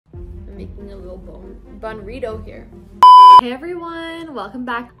making a little bunrito here. Hey everyone, welcome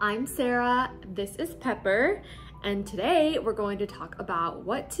back. I'm Sarah, this is Pepper, and today we're going to talk about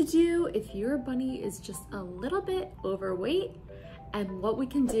what to do if your bunny is just a little bit overweight and what we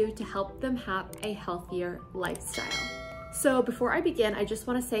can do to help them have a healthier lifestyle. So before I begin, I just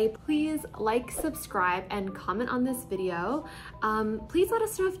want to say, please like, subscribe, and comment on this video. Please let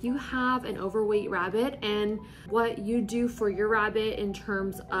us know if you have an overweight rabbit and what you do for your rabbit in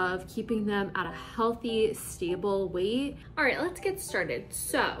terms of keeping them at a healthy, stable weight. All right, let's get started.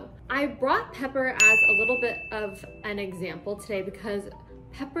 So I brought Pepper as a little bit of an example today because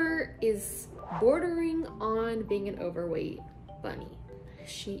Pepper is bordering on being an overweight bunny.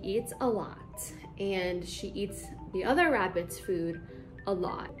 She eats a lot and she eats the other rabbits' food a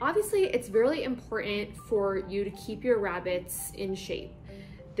lot. Obviously, it's really important for you to keep your rabbits in shape.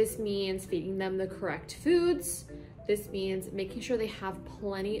 This means feeding them the correct foods. This means making sure they have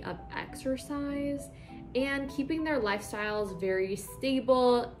plenty of exercise and keeping their lifestyles very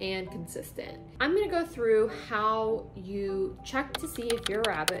stable and consistent. I'm gonna go through how you check to see if your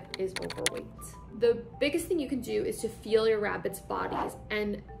rabbit is overweight. The biggest thing you can do is to feel your rabbit's bodies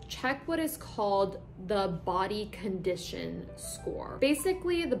and check what is called the body condition score.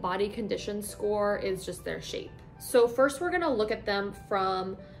 Basically, the body condition score is just their shape. So first we're gonna look at them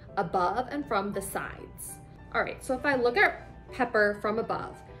from above and from the sides. All right, so if I look at Pepper from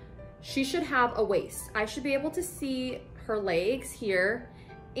above, she should have a waist. I should be able to see her legs here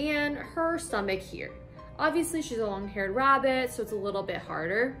and her stomach here. Obviously, she's a long-haired rabbit, so it's a little bit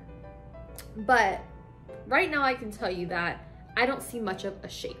harder. But right now I can tell you that I don't see much of a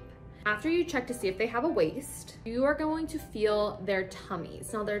shape. After you check to see if they have a waist, you are going to feel their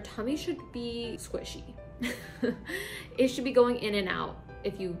tummies. Now their tummy should be squishy. It should be going in and out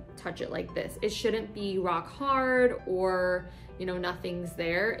if you touch it like this. It shouldn't be rock hard or, you know, nothing's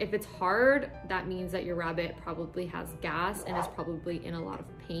there. If it's hard, that means that your rabbit probably has gas and is probably in a lot of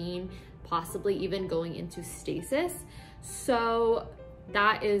pain, possibly even going into stasis. So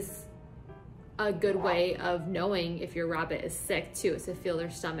that is a good way of knowing if your rabbit is sick too, is to feel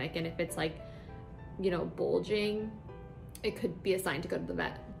their stomach. And if it's like, you know, bulging, it could be a sign to go to the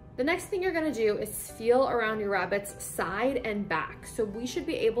vet. The next thing you're gonna do is feel around your rabbit's side and back. So we should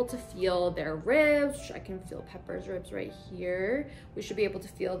be able to feel their ribs. I can feel Pepper's ribs right here. We should be able to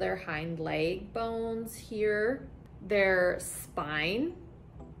feel their hind leg bones here, their spine,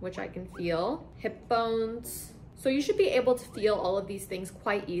 which I can feel, hip bones. So you should be able to feel all of these things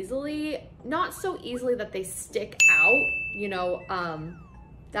quite easily, not so easily that they stick out, you know,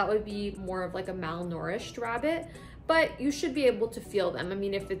 that would be more of like a malnourished rabbit, but you should be able to feel them. I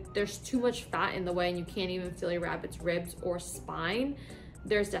mean, if there's too much fat in the way and you can't even feel your rabbit's ribs or spine,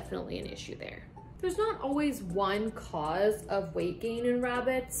 there's definitely an issue there. There's not always one cause of weight gain in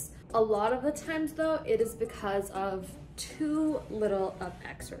rabbits. A lot of the times though, it is because of too little of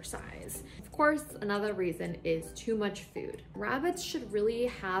exercise. Of course, another reason is too much food. Rabbits should really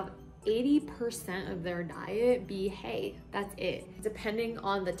have 80% of their diet be hay. That's it. Depending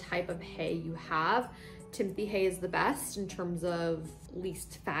on the type of hay you have, Timothy hay is the best in terms of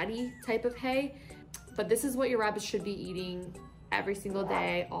least fatty type of hay, but this is what your rabbits should be eating every single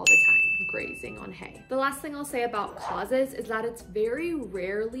day, all the time, grazing on hay. The last thing I'll say about causes is that it's very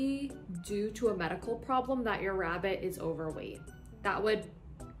rarely due to a medical problem that your rabbit is overweight. That would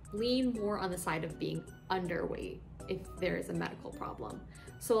lean more on the side of being underweight if there is a medical problem.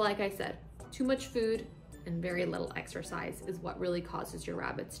 So like I said, too much food and very little exercise is what really causes your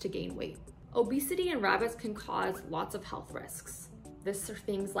rabbits to gain weight. Obesity in rabbits can cause lots of health risks. This are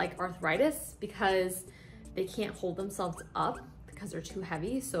things like arthritis because they can't hold themselves up because they're too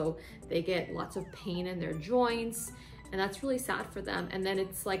heavy, so they get lots of pain in their joints, and that's really sad for them. And then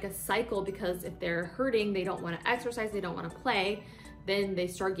it's like a cycle because if they're hurting, they don't want to exercise, they don't want to play, then they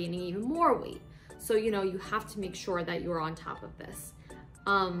start gaining even more weight. So, you know, you have to make sure that you're on top of this.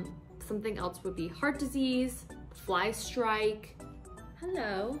 Something else would be heart disease, fly strike,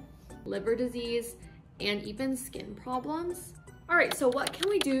 liver disease, and even skin problems. All right, so what can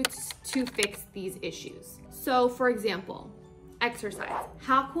we do to fix these issues? So for example, exercise.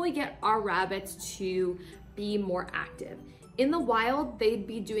 How can we get our rabbits to be more active? In the wild, they'd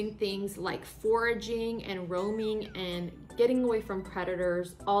be doing things like foraging and roaming and getting away from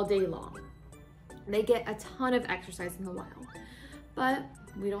predators all day long. They get a ton of exercise in the wild, but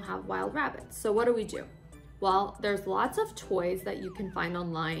we don't have wild rabbits. So what do? Well, there's lots of toys that you can find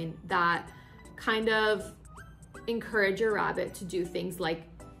online that kind of encourage your rabbit to do things like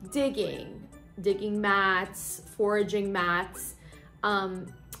digging mats, foraging mats,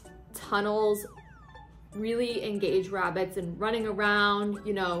 tunnels really engage rabbits in running around,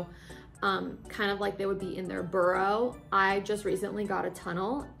 you know, kind of like they would be in their burrow. I just recently got a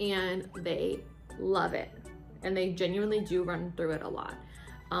tunnel and they love it. And they genuinely do run through it a lot.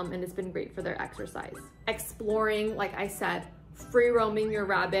 And it's been great for their exercise. Exploring, like I said, free roaming your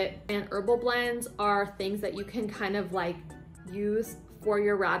rabbit, and herbal blends are things that you can kind of like use for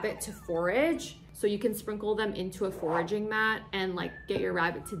your rabbit to forage. So you can sprinkle them into a foraging mat and like get your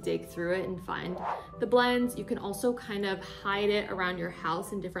rabbit to dig through it and find the blends. You can also kind of hide it around your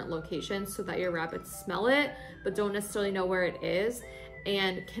house in different locations so that your rabbits smell it, but don't necessarily know where it is,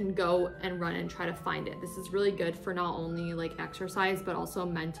 and can go and run and try to find it. This is really good for not only like exercise, but also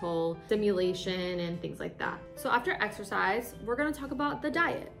mental stimulation and things like that. So after exercise, we're gonna talk about the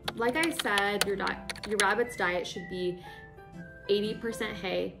diet. Like I said, your rabbit's diet should be 80%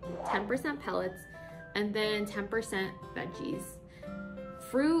 hay, 10% pellets, and then 10% veggies.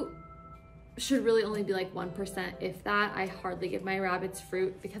 Fruit should really only be like 1%, if that. I hardly give my rabbits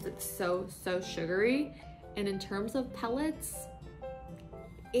fruit because it's so sugary. And in terms of pellets,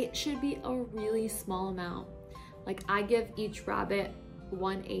 it should be a really small amount. Like I give each rabbit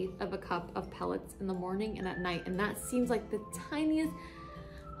 1/8 of a cup of pellets in the morning and at night. And that seems like the tiniest,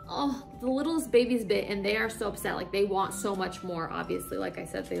 the littlest baby's bit, and they are so upset. Like they want so much more. Obviously, like I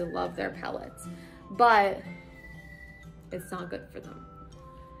said, they love their pellets, but it's not good for them.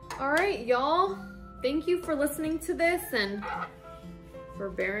 All right, y'all. Thank you for listening to this and for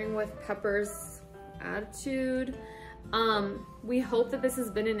bearing with Pepper's attitude. We hope that this has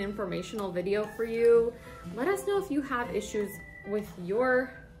been an informational video for you. Let us know if you have issues with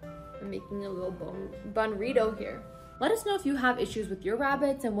your, I'm making a little bunrito here. Let us know if you have issues with your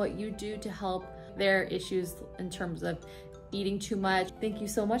rabbits and what you do to help their issues in terms of eating too much. Thank you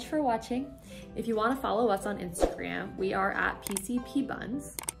so much for watching. If you want to follow us on Instagram, we are at PCP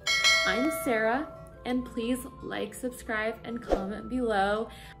Buns. I'm Sarah, and please like, subscribe, and comment below.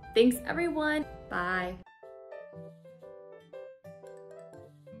 Thanks everyone. Bye.